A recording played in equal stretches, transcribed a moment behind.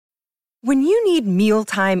When you need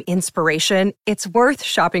mealtime inspiration, it's worth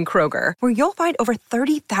shopping Kroger, where you'll find over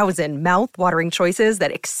 30,000 mouth-watering choices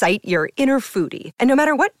that excite your inner foodie. And no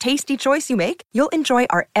matter what tasty choice you make, you'll enjoy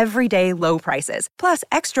our everyday low prices, plus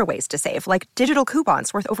extra ways to save, like digital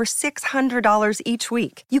coupons worth over $600 each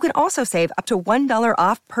week. You can also save up to $1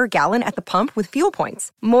 off per gallon at the pump with fuel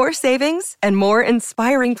points. More savings and more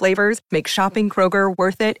inspiring flavors make shopping Kroger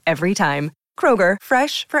worth it every time. Kroger,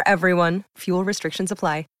 fresh for everyone. Fuel restrictions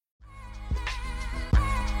apply.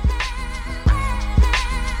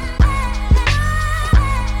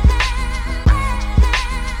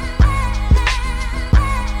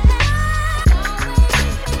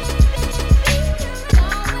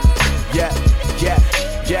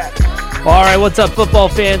 All right, what's up, football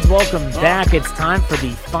fans? Welcome back. It's time for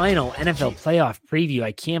the final NFL playoff preview.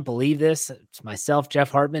 I can't believe this. It's myself,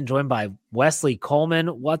 Jeff Hartman, joined by Wesley Coleman.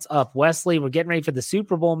 What's up, Wesley? We're getting ready for the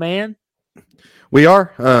Super Bowl, man. We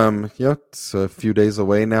are. It's a few days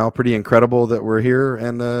away now. Pretty incredible that we're here,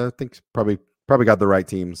 and I think probably got the right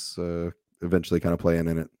teams eventually kind of playing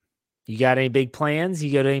in it. You got any big plans?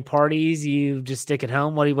 You go to any parties? You just stick at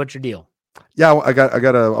home? What's your deal? Yeah,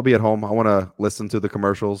 I'll be at home. I want to listen to the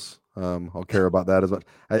commercials. I'll care about that as well.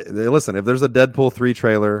 Listen, if there's a Deadpool 3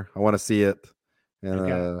 trailer, I want to see it, and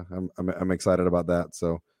okay. I'm excited about that.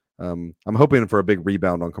 So I'm hoping for a big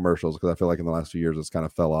rebound on commercials, because I feel like in the last few years it's kind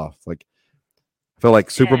of fell off. Like, I feel like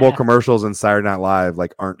Super Bowl commercials and Saturday Night Live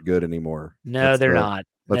aren't good anymore. No, they're not.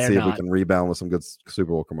 Let's see if we can rebound with some good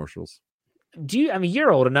Super Bowl commercials.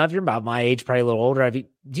 You're old enough. You're about my age, probably a little older. Do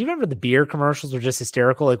you remember the beer commercials were just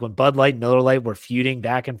hysterical? Like when Bud Light and Miller Lite were feuding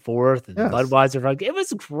back and forth, and yes. Budweiser, it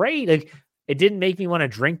was great. Like, it didn't make me want to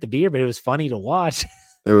drink the beer, but it was funny to watch.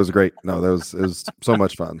 It was great. No, it was so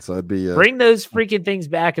much fun. So it'd be bring those freaking things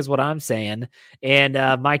back is what I'm saying. And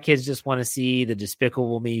my kids just want to see the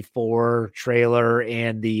Despicable Me 4 trailer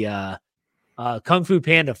and the Kung Fu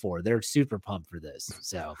Panda 4. They're super pumped for this.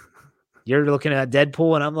 So you're looking at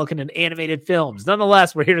Deadpool, and I'm looking at animated films.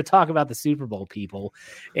 Nonetheless, we're here to talk about the Super Bowl, people.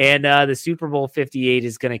 And the Super Bowl 58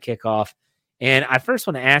 is going to kick off. And I first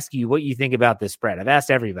want to ask you what you think about this spread. I've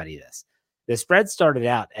asked everybody this. The spread started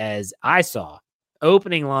out, as I saw,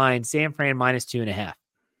 opening line, San Fran -2.5.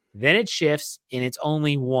 Then it shifts, and it's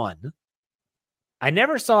only 1. I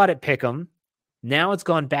never saw it at Pick'em. Now it's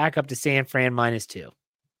gone back up to San Fran -2.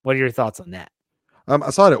 What are your thoughts on that?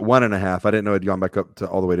 I saw it at 1.5. I didn't know it'd gone back up to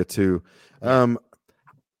all the way to 2.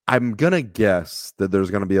 I'm gonna guess that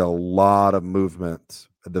there's gonna be a lot of movement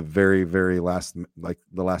at the very, very last, like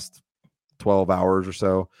the last 12 hours or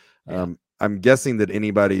so. Yeah. I'm guessing that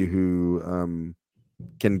anybody who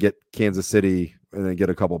can get Kansas City and then get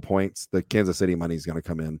a couple points, the Kansas City money is going to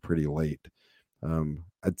come in pretty late.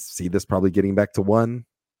 I'd see this probably getting back to 1,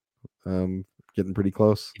 getting pretty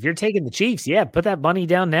close. If you're taking the Chiefs, put that money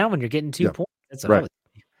down now when you're getting 2 points. That's right.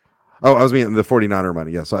 I was meaning the 49er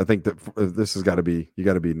money. Yeah. So I think that this has got to be, you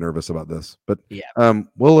got to be nervous about this, but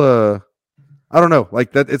we'll, I don't know,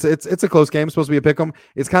 like that. It's a close game. It's supposed to be a pick 'em.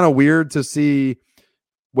 It's kind of weird to see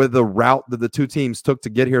with the route that the two teams took to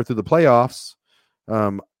get here through the playoffs.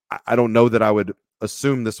 I don't know that I would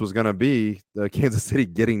assume this was going to be Kansas City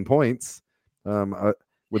getting points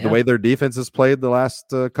with the way their defense has played the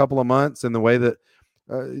last couple of months, and the way that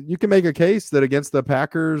you can make a case that against the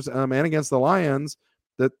Packers and against the Lions,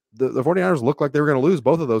 that the 49ers looked like they were going to lose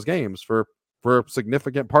both of those games for a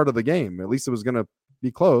significant part of the game. At least it was going to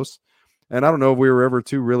be close. And I don't know if we were ever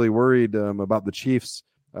too really worried about the Chiefs,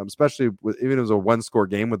 especially even if it was a 1-score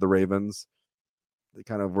game with the Ravens. They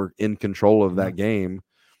kind of were in control of that game.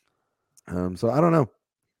 So I don't know.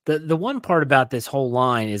 The one part about this whole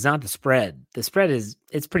line is not the spread. The spread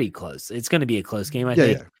it's pretty close. It's going to be a close game, I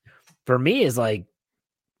think. Yeah. For me, is like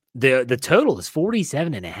the total is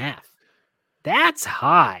 47.5. That's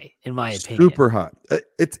high, in my opinion. Super high.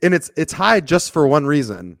 It's high just for one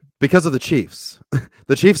reason, because of the Chiefs.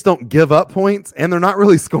 The Chiefs don't give up points, and they're not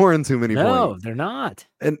really scoring too many points. No, they're not.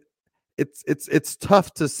 And it's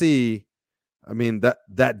tough to see. I mean,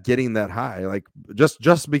 that getting that high, like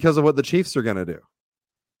just because of what the Chiefs are going to do.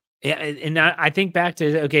 Yeah, and I think back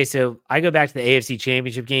to, okay, so I go back to the AFC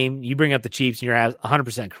Championship game. You bring up the Chiefs, and you're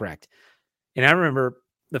 100% correct. And I remember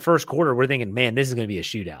the first quarter, we're thinking, man, this is going to be a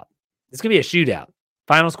shootout. It's going to be a shootout.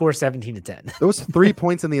 Final score 17-10. There was 3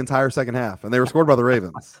 points in the entire second half, and they were scored by the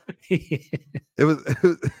Ravens. It was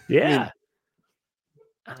yeah.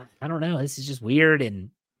 I don't know. This is just weird.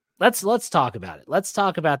 And let's talk about it. Let's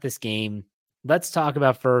talk about this game. Let's talk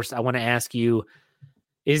about first. I want to ask you,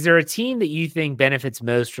 is there a team that you think benefits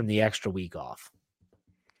most from the extra week off?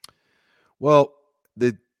 Well,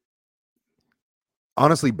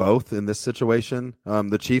 honestly both in this situation.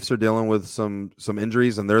 The Chiefs are dealing with some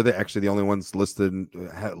injuries, and they're actually the only ones listed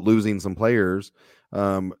losing some players.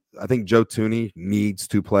 I think Joe Thuney needs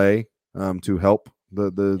to play to help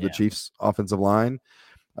the Chiefs offensive line.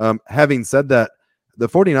 Having said that, the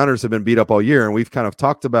 49ers have been beat up all year, and we've kind of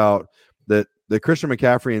talked about that Christian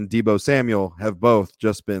McCaffrey and Deebo Samuel have both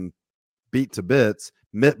just been beat to bits,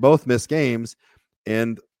 both missed games,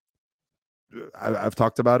 and I've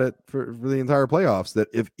talked about it for the entire playoffs, that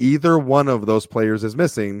if either one of those players is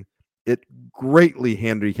missing, it greatly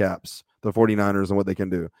handicaps the 49ers and what they can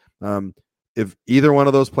do. If either one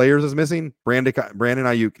of those players is missing, Brandon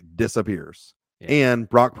Ayuk disappears. Yeah. And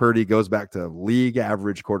Brock Purdy goes back to league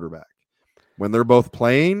average quarterback. When they're both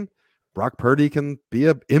playing, Brock Purdy can be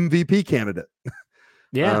an MVP candidate.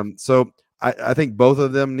 Yeah. So I think both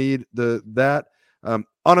of them need that.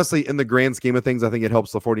 Honestly, in the grand scheme of things, I think it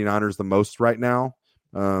helps the 49ers the most right now.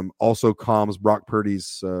 Also calms Brock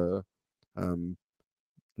Purdy's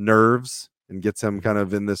nerves and gets him kind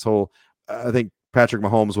of in this whole, I think Patrick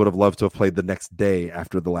Mahomes would have loved to have played the next day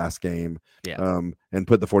after the last game, and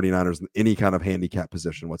put the 49ers in any kind of handicap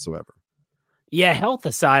position whatsoever. Yeah, health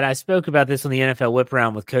aside, I spoke about this on the NFL Whip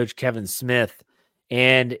Round with Coach Kevin Smith,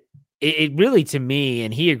 and it really, to me,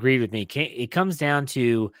 and he agreed with me, it comes down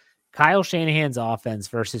to Kyle Shanahan's offense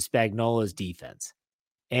versus Spagnuolo's defense,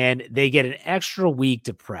 and they get an extra week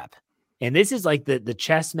to prep. And this is like the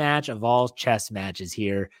chess match of all chess matches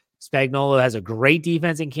here. Spagnuolo has a great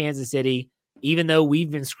defense in Kansas City. Even though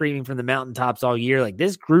we've been screaming from the mountaintops all year, like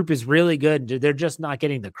this group is really good. They're just not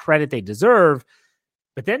getting the credit they deserve.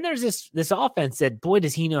 But then there's this offense that, boy,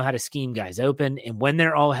 does he know how to scheme guys open. And when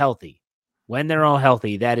they're all healthy,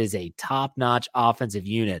 that is a top-notch offensive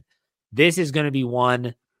unit. This is going to be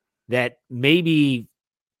one that maybe,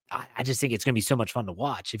 I just think it's going to be so much fun to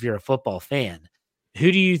watch if you're a football fan.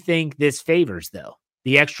 Who do you think this favors, though?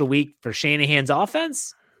 The extra week for Shanahan's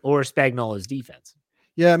offense or Spagnuolo's defense?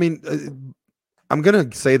 Yeah, I mean, I'm going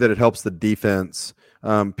to say that it helps the defense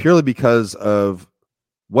purely because of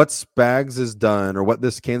what Spags has done, or what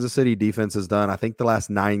this Kansas City defense has done. I think the last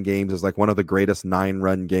 9 games is like one of the greatest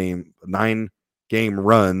 9-game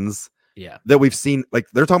runs that we've seen. Like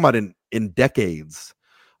they're talking about in decades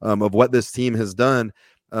of what this team has done,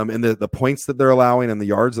 and the points that they're allowing and the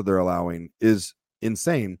yards that they're allowing is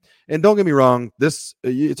insane. And don't get me wrong,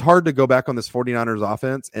 it's hard to go back on this 49ers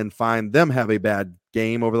offense and find them have a bad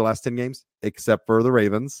game over the last 10 games, except for the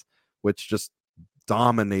Ravens, which just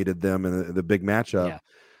dominated them in the big matchup. Yeah.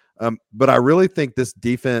 But I really think this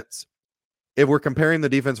defense, if we're comparing the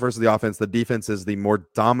defense versus the defense is the more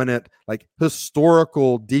dominant, like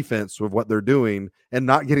historical defense with what they're doing and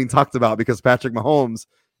not getting talked about because Patrick Mahomes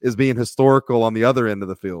is being historical on the other end of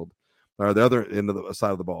the field, or the other end of the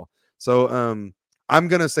side of the ball. So I'm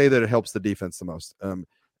going to say that it helps the defense the most.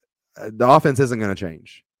 The offense isn't going to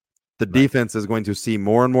change. The defense is going to see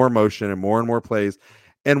more and more motion and more plays.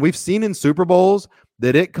 And we've seen in Super Bowls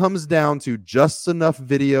that it comes down to just enough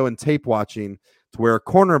video and tape watching to where a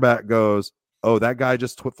cornerback goes, oh, that guy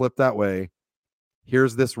just flipped that way.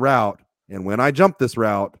 Here's this route. And when I jump this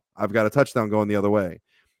route, I've got a touchdown going the other way.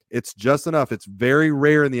 It's just enough. It's very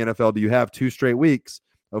rare in the NFL do you have 2 straight weeks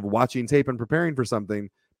of watching tape and preparing for something.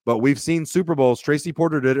 But we've seen Super Bowls. Tracy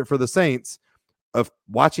Porter did it for the Saints, of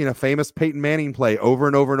watching a famous Peyton Manning play over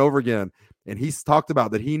and over and over again. And he's talked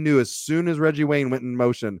about that he knew as soon as Reggie Wayne went in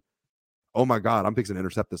motion, oh my God, I'm fixing to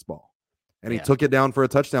intercept this ball. And he took it down for a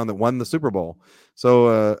touchdown that won the Super Bowl.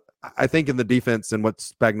 So I think in the defense and what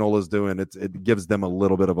Spagnuolo's doing, it gives them a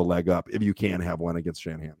little bit of a leg up if you can have one against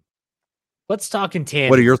Shanahan. Let's talk in tandem.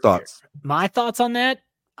 What are your thoughts? My thoughts on that?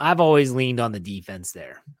 I've always leaned on the defense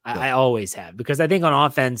there. I always have, because I think on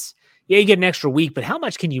offense, you get an extra week, but how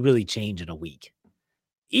much can you really change in a week?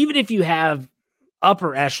 Even if you have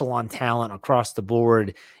upper echelon talent across the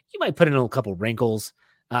board, you might put in a couple wrinkles.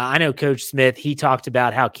 I know Coach Smith, he talked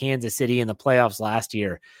about how Kansas City in the playoffs last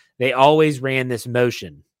year, they always ran this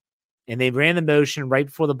motion, and they ran the motion right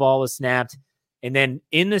before the ball was snapped. And then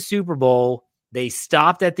in the Super Bowl, they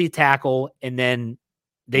stopped at the tackle, and then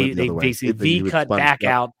they basically V-cut back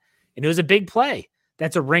out, and it was a big play.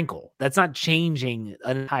 That's a wrinkle. That's not changing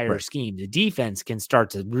an entire scheme. The defense can start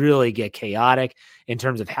to really get chaotic in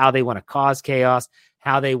terms of how they want to cause chaos,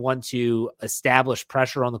 how they want to establish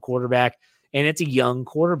pressure on the quarterback. And it's a young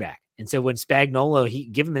quarterback. And so when Spagnuolo, he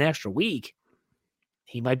give him an extra week,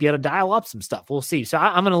 he might be able to dial up some stuff. We'll see. So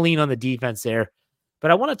I'm going to lean on the defense there. But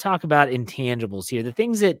I want to talk about intangibles here, the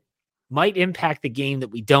things that might impact the game that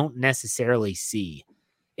we don't necessarily see.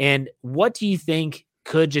 And what do you think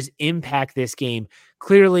could just impact this game?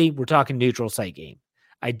 Clearly, we're talking neutral site game.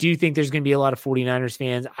 I do think there's going to be a lot of 49ers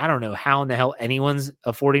fans. I don't know how in the hell anyone's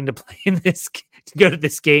affording to play in this, to go to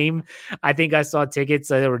this game. I think I saw tickets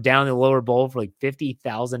that were down in the lower bowl for like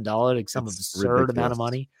 $50,000, like some absurd amount of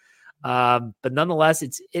money. But nonetheless,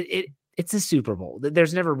 it's a Super Bowl.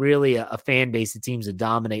 There's never really a fan base that seems to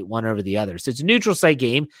dominate one over the other. So it's a neutral site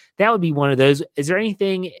game. That would be one of those. Is there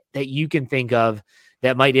anything that you can think of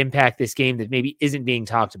that might impact this game that maybe isn't being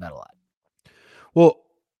talked about a lot? Well,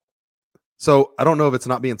 so I don't know if it's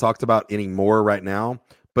not being talked about anymore right now,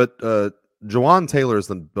 but Jawaan Taylor is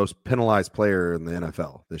the most penalized player in the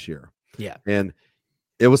NFL this year. Yeah. And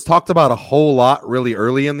it was talked about a whole lot really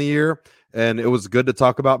early in the year. And it was good to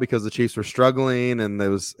talk about because the Chiefs were struggling and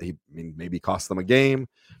he maybe cost them a game.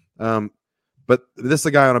 But this is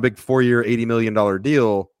a guy on a big 4-year, $80 million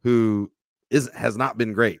deal who has not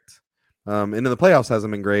been great. And in the playoffs hasn't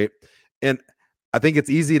been great. And I think it's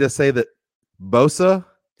easy to say that Bosa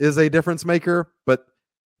is a difference maker, but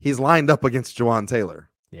he's lined up against Jawaan Taylor.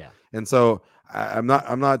 Yeah. And so I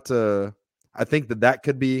think that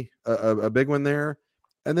could be a big one there.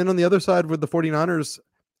 And then on the other side with the 49ers,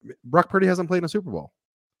 Brock Purdy hasn't played in a Super Bowl.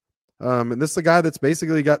 And this is a guy that's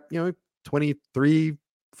basically got, 23,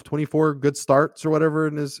 24 good starts or whatever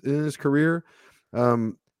in his career.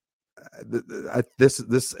 We've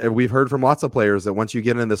heard from lots of players that once you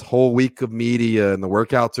get in this whole week of media and the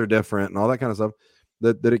workouts are different and all that kind of stuff,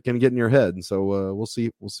 that it can get in your head. And so we'll see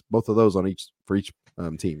both of those for each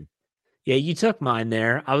team. Yeah, you took mine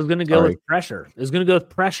there. I was going to go with pressure. I was going to go with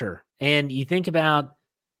pressure. And you think about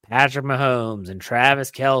Patrick Mahomes and Travis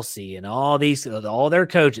Kelce and all their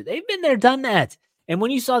coaches. They've been there, done that. And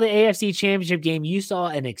when you saw the AFC Championship game, you saw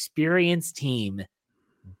an experienced team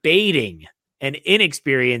baiting an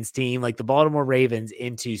inexperienced team like the Baltimore Ravens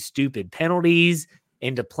into stupid penalties,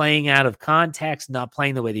 into playing out of context, not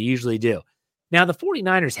playing the way they usually do. Now, the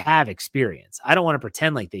 49ers have experience. I don't want to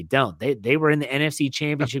pretend like they don't. They were in the NFC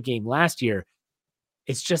Championship game last year.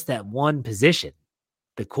 It's just that one position,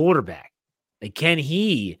 the quarterback. Like, can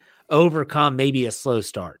he overcome maybe a slow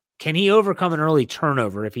start? Can he overcome an early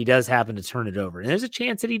turnover if he does happen to turn it over? And there's a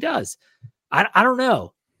chance that he does. I don't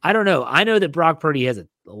know. I know that Brock Purdy has a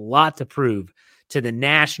lot to prove to the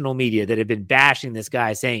national media that have been bashing this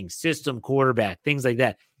guy, saying system quarterback, things like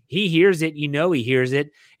that. He hears it. He hears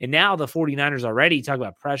it. And now the 49ers already talk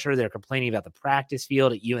about pressure. They're complaining about the practice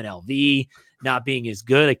field at UNLV not being as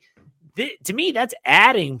good. To me, that's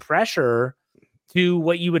adding pressure to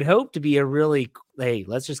what you would hope to be a really, hey,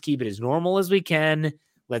 let's just keep it as normal as we can.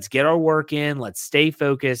 Let's get our work in. Let's stay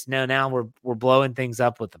focused. No, now we're blowing things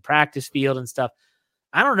up with the practice field and stuff.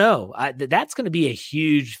 I don't know. That's going to be a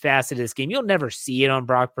huge facet of this game. You'll never see it on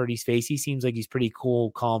Brock Purdy's face. He seems like he's pretty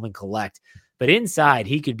cool, calm, and collect. But inside,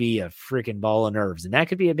 he could be a freaking ball of nerves, and that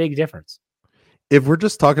could be a big difference. If we're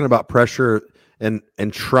just talking about pressure and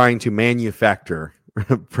trying to manufacture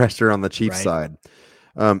pressure on the Chiefs side,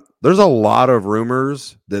 there's a lot of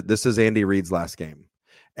rumors that this is Andy Reid's last game.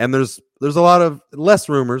 And there's a lot of less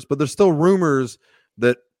rumors, but there's still rumors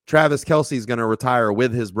that Travis Kelce is going to retire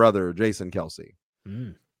with his brother, Jason Kelce.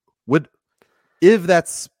 If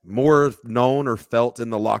that's more known or felt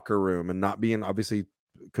in the locker room and not being obviously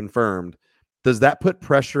confirmed, does that put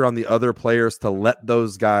pressure on the other players to let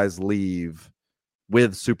those guys leave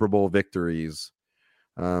with Super Bowl victories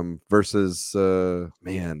versus,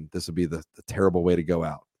 this would be the terrible way to go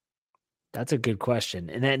out? That's a good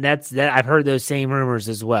question. And that's I've heard those same rumors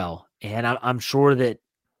as well. And I'm sure that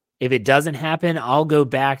if it doesn't happen, I'll go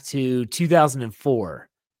back to 2004.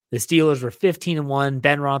 The Steelers were 15-1,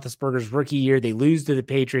 Ben Roethlisberger's rookie year. They lose to the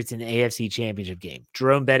Patriots in the AFC Championship game.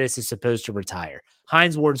 Jerome Bettis is supposed to retire.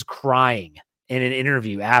 Hines Ward's crying in an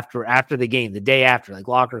interview after the game, the day after, like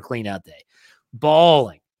locker cleanout day,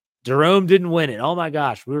 bawling. Jerome didn't win it. Oh my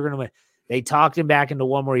gosh, we were going to win. They talked him back into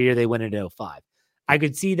one more year. They went into 05. I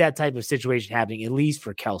could see that type of situation happening, at least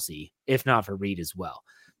for Kelce, if not for Reid as well.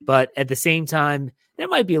 But at the same time, there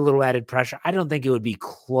might be a little added pressure. I don't think it would be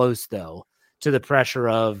close, though, to the pressure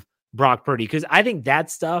of Brock Purdy, because I think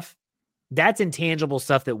that stuff, that's intangible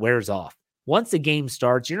stuff that wears off. Once the game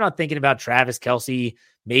starts, you're not thinking about Travis Kelce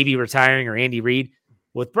maybe retiring or Andy Reid.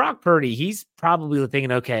 With Brock Purdy, he's probably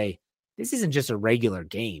thinking, okay, this isn't just a regular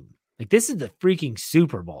game. Like, this is the freaking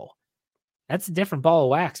Super Bowl. That's a different ball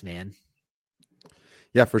of wax, man.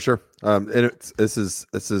 Yeah, for sure. And this is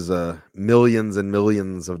millions and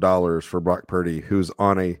millions of dollars for Brock Purdy, who's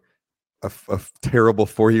on a terrible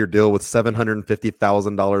 4-year deal with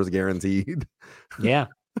 $750,000 guaranteed. Yeah.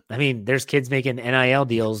 I mean, there's kids making NIL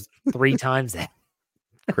deals 3 times that.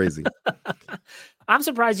 Crazy. I'm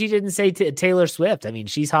surprised you didn't say Taylor Swift. I mean,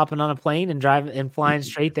 she's hopping on a plane and flying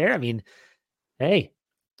straight there. I mean, hey.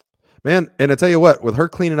 Man, and I tell you what, with her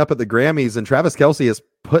cleaning up at the Grammys, and Travis Kelce has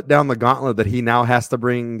put down the gauntlet that he now has to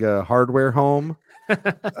bring hardware home.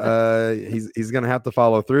 He's going to have to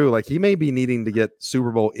follow through. Like, he may be needing to get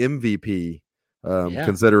Super Bowl MVP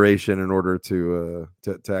consideration in order to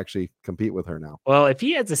actually compete with her now. Well, if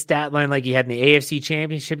he has a stat line like he had in the AFC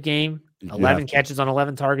Championship game, 11 catches on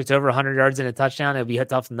 11 targets, over 100 yards and a touchdown, it would be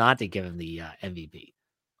tough not to give him the MVP.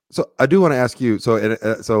 So I do want to ask you,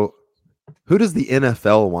 so who does the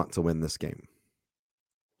NFL want to win this game?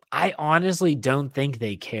 I honestly don't think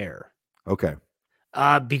they care. Okay.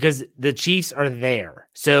 Because the Chiefs are there.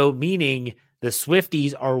 So meaning the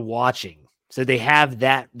Swifties are watching. So they have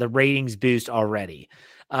the ratings boost already.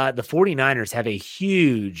 The 49ers have a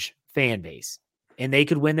huge fan base, and they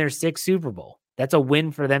could win their 6th Super Bowl. That's a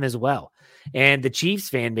win for them as well. And the Chiefs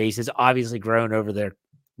fan base has obviously grown over their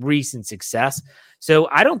recent success. So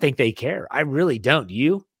I don't think they care. I really don't.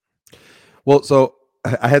 You? Well, so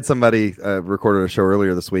I had somebody recorded a show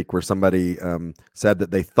earlier this week where somebody said that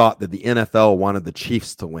they thought that the NFL wanted the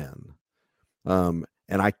Chiefs to win. And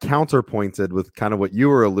I counterpointed with kind of what you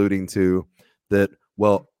were alluding to, that,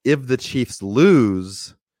 well, if the Chiefs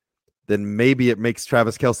lose, then maybe it makes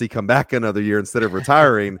Travis Kelce come back another year instead of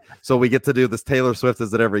retiring. So we get to do this Taylor Swift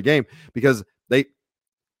is at every game, because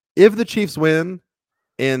if the Chiefs win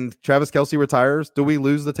and Travis Kelce retires, do we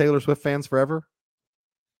lose the Taylor Swift fans forever?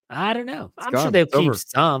 I don't know. I'm sure they'll keep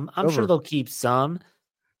some. I'm sure they'll keep some.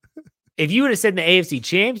 If you would have said in the AFC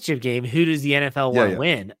Championship game, who does the NFL want to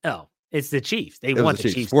win? Oh, it's the Chiefs. They want the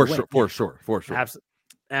Chiefs for to sure, win. For sure.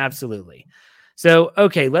 Absolutely. So,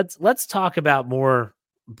 okay, let's talk about more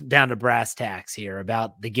down to brass tacks here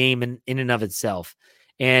about the game in and of itself.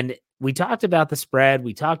 And we talked about the spread.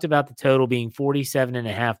 We talked about the total being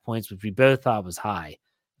 47.5 points, which we both thought was high.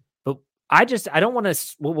 But I don't want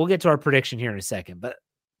to, we'll get to our prediction here in a second, but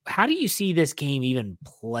how do you see this game even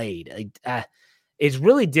played? It's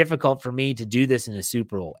really difficult for me to do this in a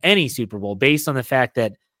Super Bowl, any Super Bowl, based on the fact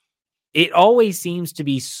that it always seems to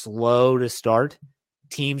be slow to start.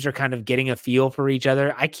 Teams are kind of getting a feel for each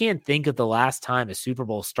other. I can't think of the last time a Super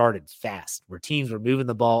Bowl started fast, where teams were moving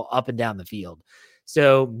the ball up and down the field.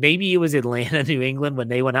 So maybe it was Atlanta, New England, when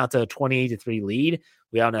they went out to a 28-3 lead.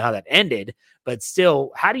 We all know how that ended, but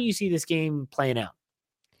still, how do you see this game playing out?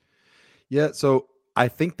 Yeah, so I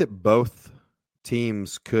think that both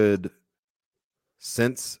teams could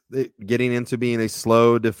sense getting into being a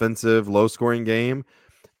slow, defensive, low-scoring game,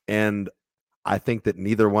 and I think that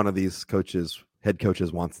neither one of these head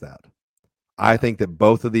coaches wants that. I think that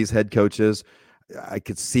both of these head coaches, I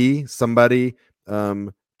could see somebody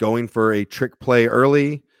going for a trick play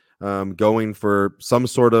early, going for some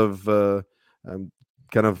sort of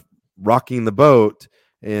kind of rocking the boat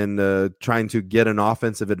and trying to get an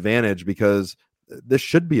offensive advantage, because this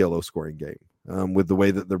should be a low-scoring game with the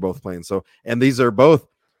way that they're both playing. So, and these are both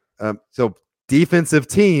defensive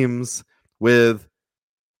teams with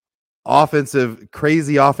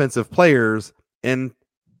crazy offensive players and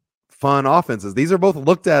fun offenses. These are both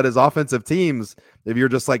looked at as offensive teams if you're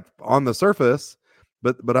just like on the surface,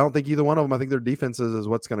 but I don't think either one of them, I think their defenses is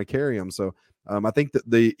what's going to carry them. So I think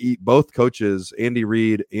that both coaches, Andy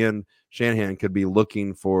Reid and Shanahan, could be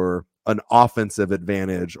looking for an offensive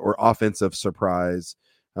advantage or offensive surprise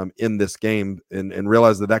in this game, and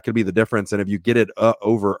realize that could be the difference. And if you get it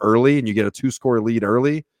over early and you get a 2-score lead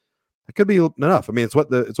early, it could be enough. I mean, it's what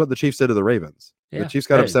the Chiefs did to the Ravens. Yeah, the Chiefs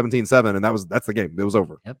got up 17-7, and that's the game. It was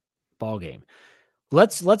over. Yep, ball game.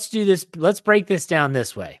 Let's do this. Let's break this down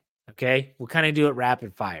this way. Okay, we'll kind of do it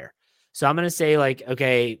rapid fire. So I'm going to say, like,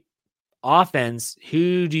 okay, offense.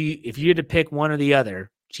 If you had to pick one or the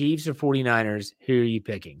other, Chiefs or 49ers, who are you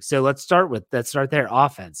picking? So let's start there.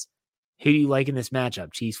 Offense. Who do you like in this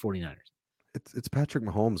matchup? Chiefs, 49ers. It's Patrick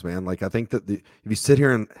Mahomes, man. Like, I think that if you sit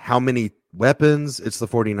here and how many weapons, it's the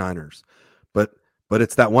 49ers. But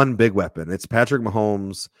it's that one big weapon. It's Patrick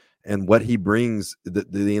Mahomes, and what he brings, the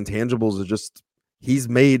intangibles are just, he's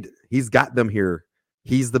got them here.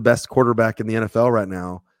 He's the best quarterback in the NFL right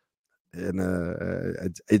now. And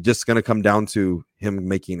it's just going to come down to him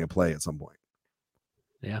making a play at some point.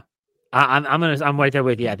 Yeah. I'm right there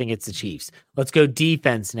with you. I think it's the Chiefs. Let's go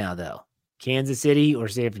defense now, though. Kansas City or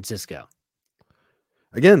San Francisco?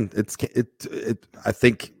 Again, I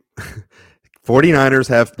think 49ers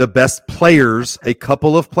have the best players, a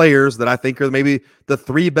couple of players that I think are maybe the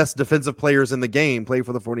 3 best defensive players in the game play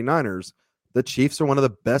for the 49ers. The Chiefs are one of the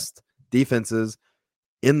best defenses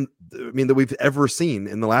that we've ever seen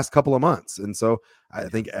in the last couple of months. And so I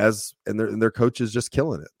think their coach is just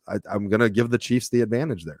killing it. I'm going to give the Chiefs the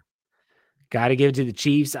advantage there. Got to give it to the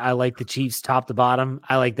Chiefs. I like the Chiefs top to bottom.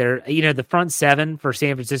 I like their, the front seven for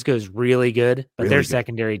San Francisco is really good, but their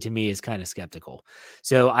secondary to me is kind of skeptical.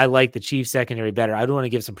 So I like the Chiefs secondary better. I do want to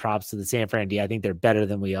give some props to the San Fran D. I think they're better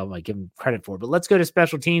than we all might give them credit for. But let's go to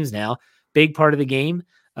special teams now. Big part of the game.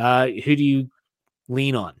 Who do you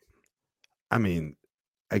lean on? I mean,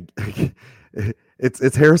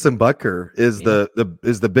 it's Harrison Butker is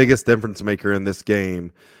the biggest difference maker in this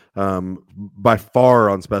game. By far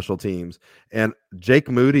on special teams, and Jake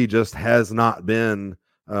Moody just has not been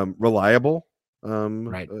reliable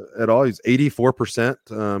at all. He's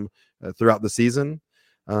 84% throughout the season,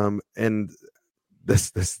 and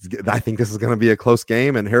this I think this is going to be a close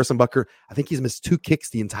game. And Harrison Butker, I think he's missed 2 kicks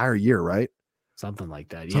the entire year, right? Something like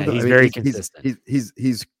that. Yeah, he's very consistent.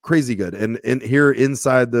 He's crazy good, and here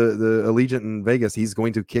inside the Allegiant in Vegas, he's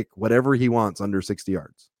going to kick whatever he wants under 60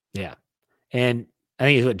 yards. Yeah, and I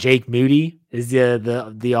think it's what Jake Moody is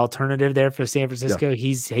the alternative there for San Francisco. Yeah.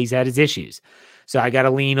 He's had his issues. So I got to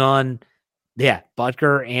lean on,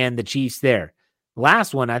 Butker and the Chiefs there.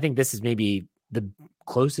 Last one, I think this is maybe the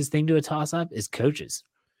closest thing to a toss-up is coaches.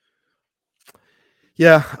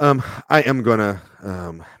 Yeah, I am going to,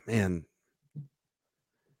 man.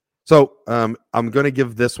 So I'm going to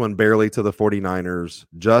give this one barely to the 49ers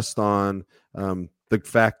just on the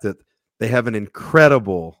fact that they have an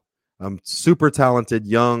incredible super talented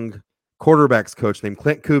young quarterbacks coach named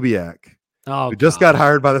Clint Kubiak, who just got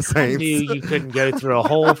hired by the Saints. I knew you couldn't go through a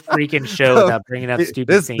whole freaking show without bringing up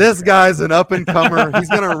stupid Saints. This guy's an up-and-comer. He's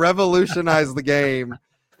going to revolutionize the game,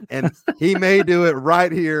 and he may do it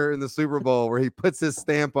right here in the Super Bowl where he puts his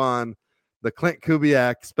stamp on the Clint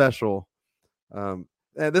Kubiak special.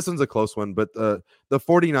 This one's a close one, but the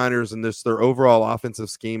 49ers and their overall offensive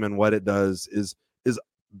scheme and what it does is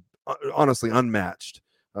honestly unmatched.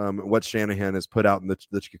 What Shanahan has put out in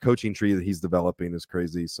the coaching tree that he's developing is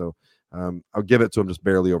crazy. So I'll give it to him just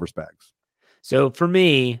barely over Spags. So for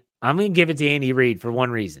me, I'm going to give it to Andy Reid for one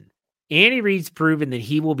reason. Andy Reid's proven that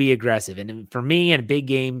he will be aggressive. And for me in a big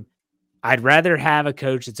game, I'd rather have a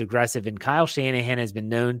coach that's aggressive. And Kyle Shanahan has been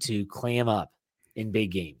known to clam up in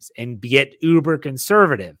big games and get uber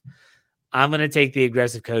conservative. I'm going to take the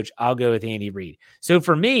aggressive coach. I'll go with Andy Reid. So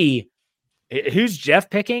for me, who's Jeff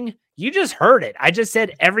picking? You just heard it. I just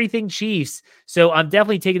said everything Chiefs. So I'm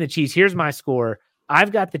definitely taking the Chiefs. Here's my score.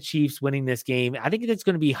 I've got the Chiefs winning this game. I think it's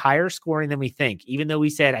going to be higher scoring than we think, even though we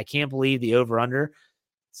said, I can't believe the over-under.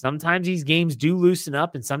 Sometimes these games do loosen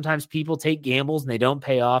up, and sometimes people take gambles and they don't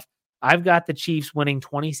pay off. I've got the Chiefs winning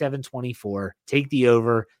 27-24. Take the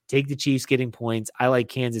over. Take the Chiefs getting points. I like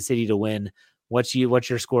Kansas City to win. What's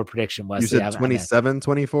your score prediction, Wesley? You said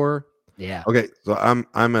 27-24? Yeah. Okay, so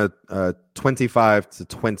I'm a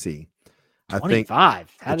 25-20.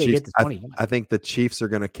 25. How do they get to 25? I think the Chiefs are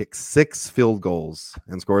going to kick 6 field goals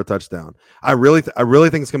and score a touchdown. I really think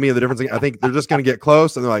it's going to be the difference. I think they're just going to get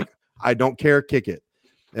close and they're like, I don't care, kick it.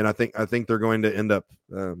 And I think they're going to end up.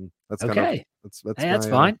 That's okay. That's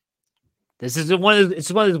fine. This is one of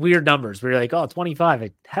those weird numbers where you're like, 25.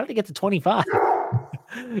 Like, how did they get to 25?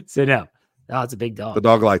 So no, it's a big dog. The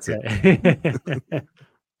dog likes it.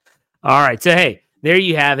 All right. So, hey, there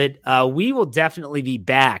you have it. We will definitely be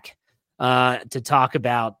back to talk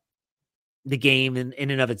about the game in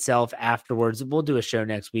and of itself afterwards. We'll do a show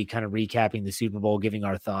next week, kind of recapping the Super Bowl, giving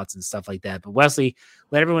our thoughts and stuff like that. But Wesley,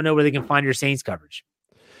 let everyone know where they can find your Saints coverage.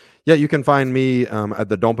 Yeah, you can find me at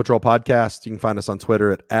the Dome Patrol podcast. You can find us on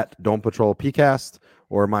Twitter at Dome Patrol PCast,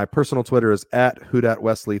 or my personal Twitter is at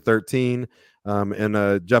HoodatWesley13.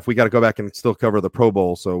 And Jeff, we got to go back and still cover the Pro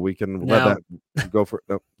Bowl, so we can let that go for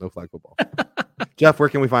no flag football. Jeff, where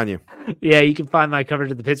can we find you? Yeah, you can find my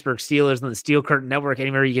coverage of the Pittsburgh Steelers on the Steel Curtain Network.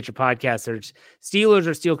 Anywhere you get your podcast, search Steelers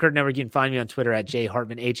or Steel Curtain Network. You can find me on Twitter at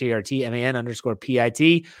jhartman, HARTMAN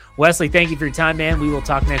 _PIT. Wesley, thank you for your time, man. We will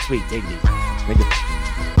talk next week. Take it easy. Thank you.